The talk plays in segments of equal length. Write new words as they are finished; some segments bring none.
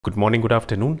Good morning, good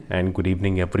afternoon, and good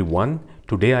evening, everyone.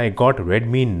 Today I got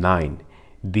Redmi 9,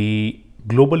 the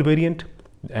global variant,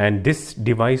 and this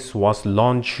device was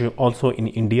launched also in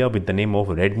India with the name of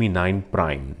Redmi 9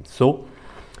 Prime. So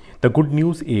the good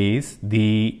news is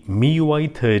the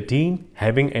MIUI 13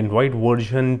 having Android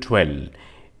version 12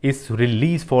 is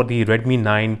released for the Redmi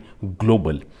 9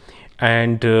 global,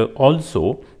 and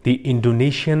also the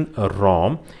Indonesian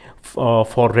ROM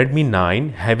for Redmi 9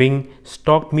 having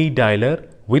Stock Miui dialer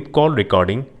with call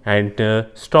recording and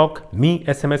Stock Miui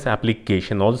SMS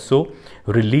application also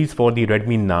released for the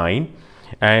Redmi 9,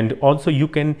 and also you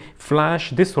can flash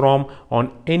this ROM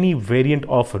on any variant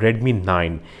of Redmi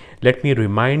 9. Let me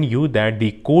remind you that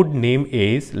the code name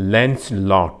is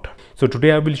Lancelot. So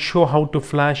today I will show how to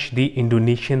flash the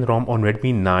Indonesian ROM on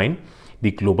Redmi 9,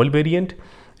 the global variant,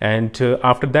 and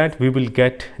after that we will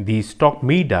get the Stock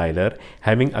Miui dialer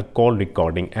having a call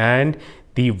recording, and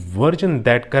the version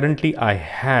that currently I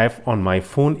have on my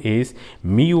phone is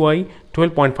MIUI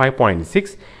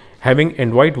 12.5.6 having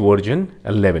Android version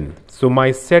 11. So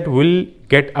my set will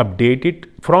get updated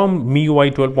from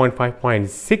MIUI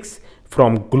 12.5.6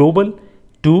 from global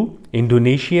to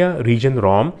Indonesia region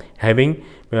ROM having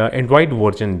Android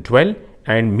version 12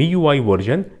 and MIUI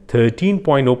version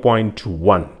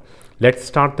 13.0.1. Let's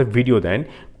start the video then.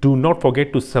 Do not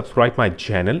forget to subscribe my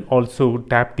channel. Also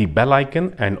tap the bell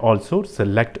icon and also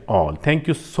select all. Thank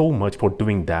you so much for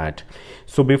doing that.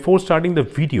 So before starting the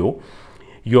video,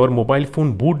 your mobile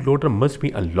phone bootloader must be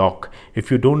unlocked.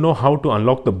 If you don't know how to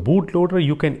unlock the bootloader,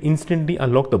 you can instantly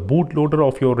unlock the bootloader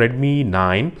of your Redmi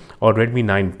 9 or Redmi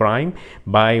 9 Prime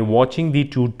by watching the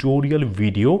tutorial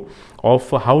video of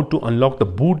how to unlock the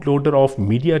bootloader of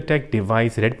MediaTek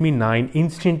device Redmi 9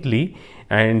 instantly,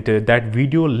 and that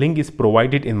video link is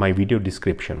provided in my video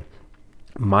description.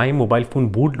 My mobile phone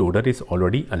bootloader is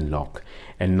already unlocked,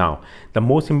 and now the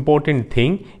most important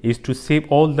thing is to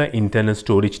save all the internal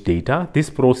storage data. This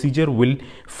procedure will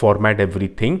format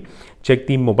everything. Check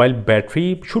the mobile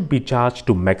battery should be charged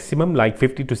to maximum like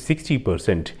 50 to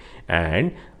 60%,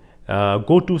 and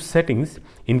go to settings.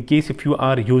 In case if you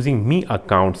are using Mi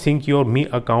account, sync your Mi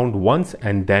account once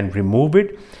and then remove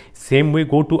it. Same way,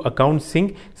 go to account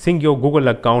sync your Google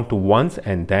account once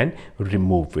and then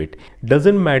remove it.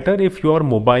 Doesn't matter if your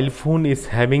mobile phone is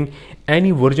having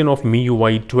any version of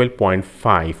MIUI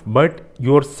 12.5, but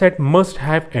your set must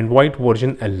have Android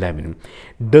version 11.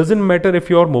 Doesn't matter if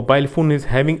your mobile phone is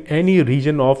having any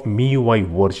region of MIUI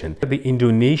version. The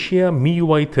Indonesia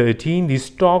MIUI 13, the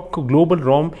stock global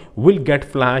ROM will get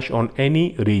flash on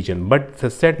any region, but the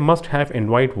set must have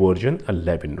Android version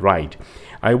 11, right?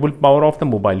 I will power off the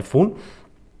mobile phone,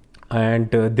 and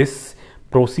this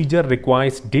procedure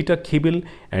requires data cable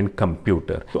and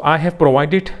computer. So I have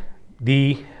provided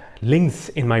the links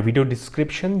in my video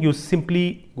description. You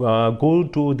simply go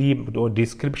to the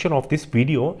description of this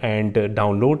video and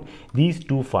download these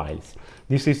two files.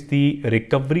 This is the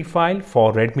recovery file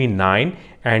for Redmi 9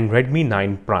 and Redmi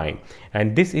 9 Prime,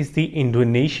 and this is the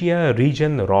Indonesia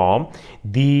region ROM,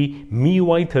 the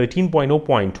MIUI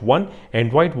 13.0.1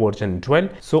 Android version 12.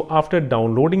 So after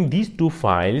downloading these two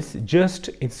files, just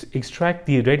extract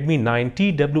the Redmi 9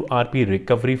 TWRP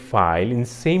recovery file in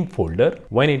same folder.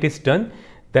 When it is done,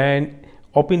 then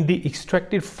open the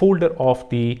extracted folder of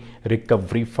the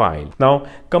recovery file. Now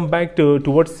come back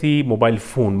towards the mobile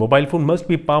phone. Mobile phone must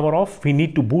be power off. We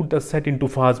need to boot the set into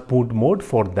fast boot mode.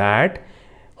 For that,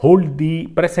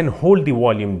 press and hold the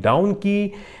volume down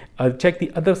key. Check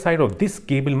the other side of this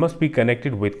cable must be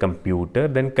connected with computer.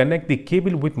 Then connect the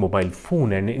cable with mobile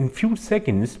phone, and in few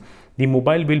seconds the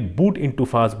mobile will boot into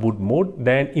fast boot mode.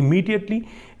 Then immediately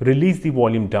release the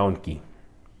volume down key.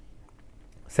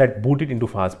 Set booted into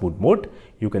fast boot mode.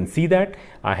 You can see that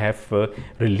I have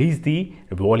released the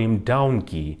volume down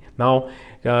key. Now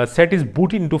set is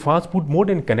booted into fast boot mode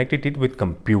and connected it with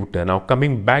computer. Now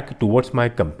coming back towards my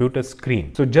computer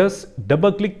screen. So just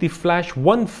double click the flash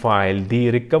 1 file.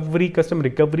 The custom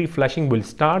recovery flashing will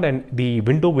start, and the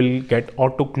window will get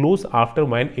auto close after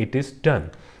when it is done.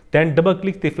 Then double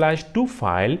click the flash 2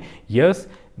 file. Yes,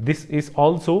 this is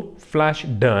also flash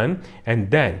done, and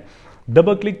then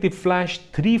double click the flash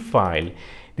 3 file.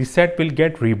 The set will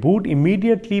get reboot.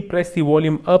 Immediately press the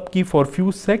volume up key for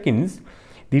few seconds.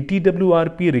 The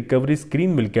TWRP recovery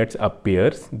screen will get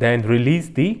appears. Then release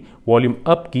the volume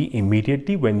up key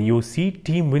immediately when you see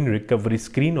TeamWin recovery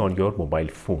screen on your mobile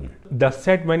phone. The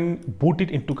set when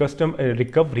booted into custom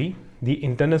recovery, the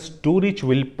internal storage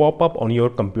will pop up on your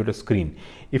computer screen.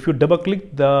 If you double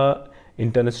click the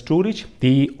internal storage,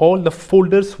 all the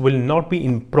folders will not be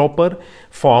in proper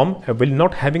form, will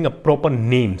not having a proper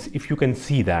names, if you can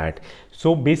see that.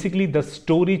 So basically the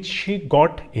storage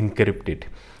got encrypted.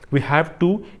 we have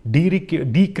to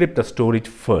decrypt the storage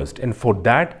first, and for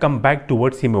that come back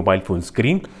towards the mobile phone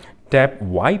screen, tap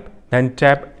wipe, then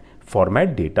tap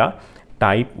format data,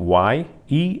 type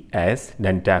YES,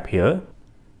 then tap here,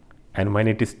 and when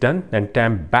it is done, then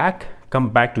tap back, come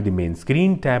back to the main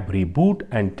screen, tap reboot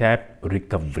and tap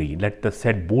recovery. Let the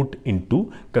set boot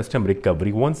into custom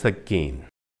recovery once again.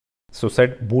 So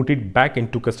set booted back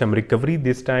into custom recovery.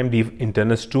 This time the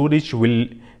internal storage will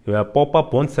pop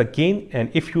up once again, and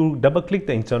if you double click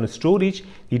the internal storage,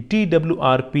 the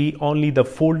TWRP, only the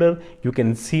folder you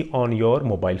can see on your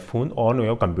mobile phone on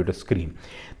your computer screen.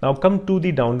 Now come to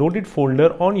the downloaded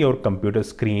folder on your computer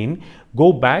screen,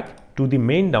 go back to the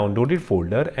main downloaded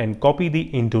folder and copy the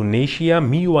Indonesia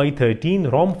MIUI 13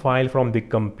 ROM file from the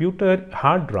computer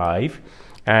hard drive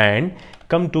and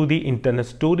come to the internal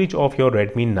storage of your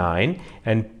Redmi 9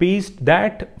 and paste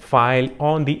that file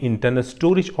on the internal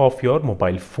storage of your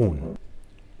mobile phone.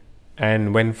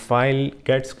 And when file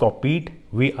gets copied,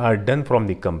 we are done from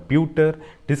the computer.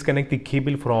 Disconnect the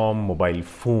cable from mobile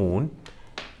phone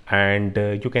and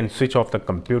you can switch off the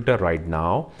computer right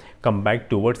now. Come back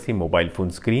towards the mobile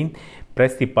phone screen,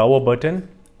 press the power button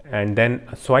and then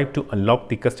swipe to unlock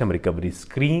the custom recovery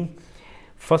screen.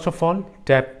 First of all,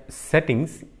 tap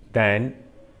settings, then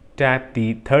tap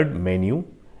the third menu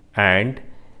and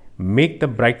make the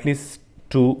brightness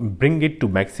to bring it to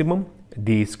maximum,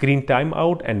 the screen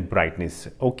timeout and brightness.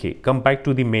 Okay, come back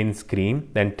to the main screen,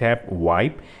 then tap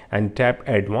wipe and tap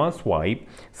advanced wipe,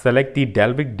 select the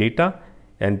Dalvik data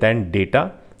and then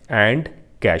data and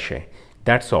cache.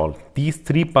 That's all. These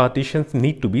three partitions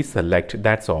need to be selected,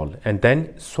 that's all, and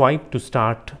then swipe to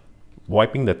start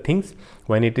wiping the things.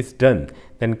 When it is done,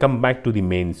 then come back to the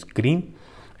main screen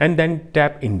and then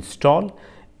tap install,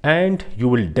 and you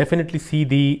will definitely see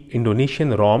the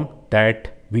Indonesian ROM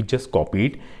that we just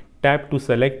copied. Tap to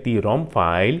select the ROM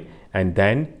file and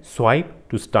then swipe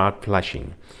to start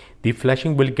flashing. The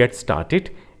flashing will get started,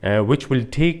 which will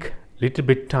take little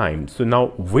bit time. So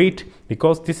now wait,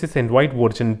 because this is Android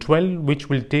version 12, which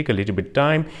will take a little bit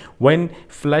time. When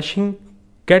flashing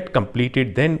get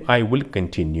completed, then I will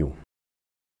continue.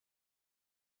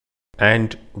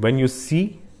 And when you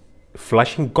see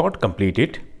flashing got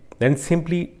completed, then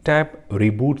simply tap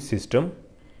reboot system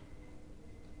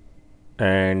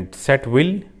and set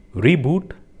will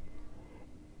reboot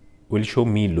will show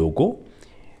me logo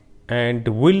and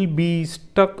will be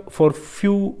stuck for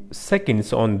few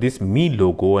seconds on this Me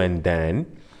logo, and then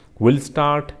will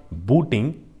start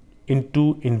booting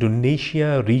into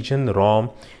Indonesia region ROM,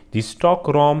 the stock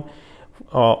ROM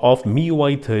of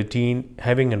MIUI 13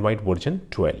 having Android version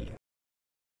 12.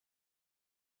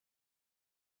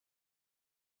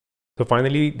 So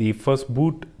finally the first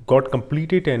boot got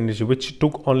completed, and which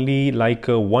took only like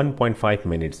 1.5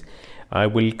 minutes. I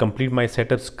will complete my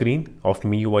setup screen of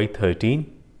MIUI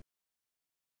 13.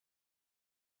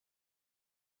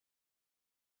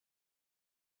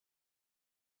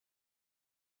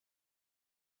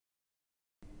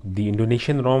 The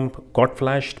Indonesian ROM got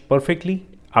flashed perfectly.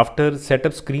 After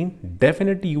setup screen,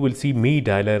 definitely you will see Me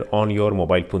dialer on your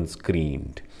mobile phone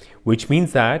screen, which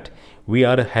means that we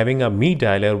are having a Me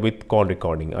dialer with call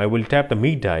recording. I will tap the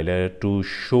Me dialer to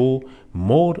show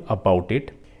more about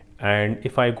it, and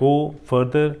if I go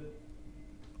further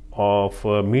of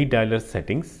Me dialer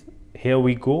settings, here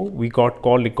we go, we got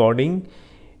call recording.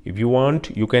 If you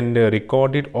want, you can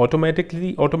record it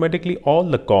automatically all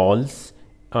the calls,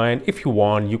 and if you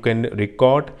want, you can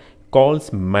record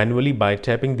calls manually by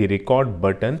tapping the record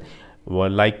button,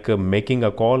 like making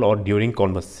a call or during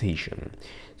conversation.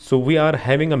 So we are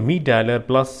having a Me dialer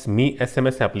plus Me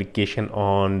SMS application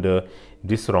on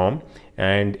this ROM.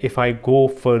 And if I go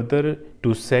further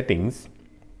to settings,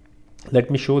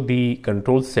 let me show the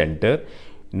control center.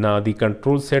 Now the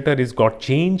control center is got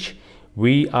changed.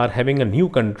 We are having a new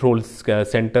control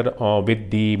center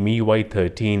with the MIUI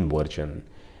 13 version.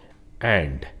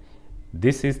 And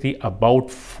this is the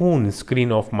about phone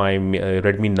screen of my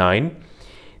Redmi 9,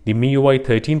 the MIUI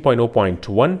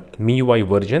 13.0.1 MIUI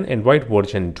version, Android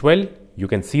version 12. You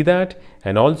can see that,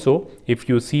 and also if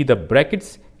you see the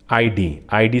brackets,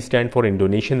 ID stand for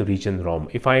Indonesian region ROM.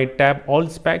 If I tap all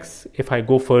specs, if I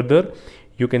go further,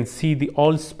 you can see the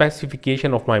all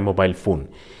specification of my mobile phone.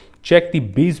 Check the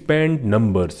baseband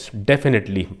numbers.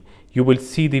 Definitely you will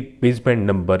see the baseband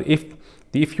number.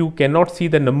 If you cannot see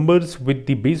the numbers with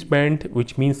the baseband,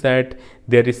 which means that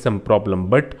there is some problem,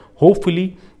 but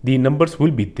hopefully the numbers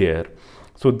will be there.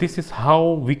 So this is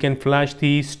how we can flash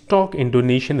the stock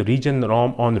Indonesian region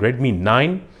ROM on Redmi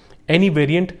 9, any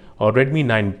variant, or Redmi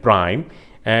 9 Prime,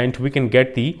 and we can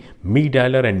get the Me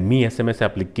dialer and Me SMS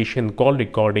application, call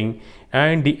recording,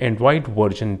 and the Android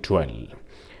version 12.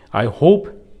 I hope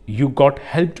you got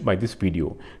helped by this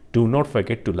video. Do not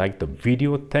forget to like the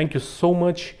video. Thank you so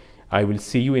much. I will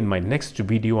see you in my next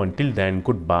video. Until then,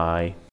 goodbye.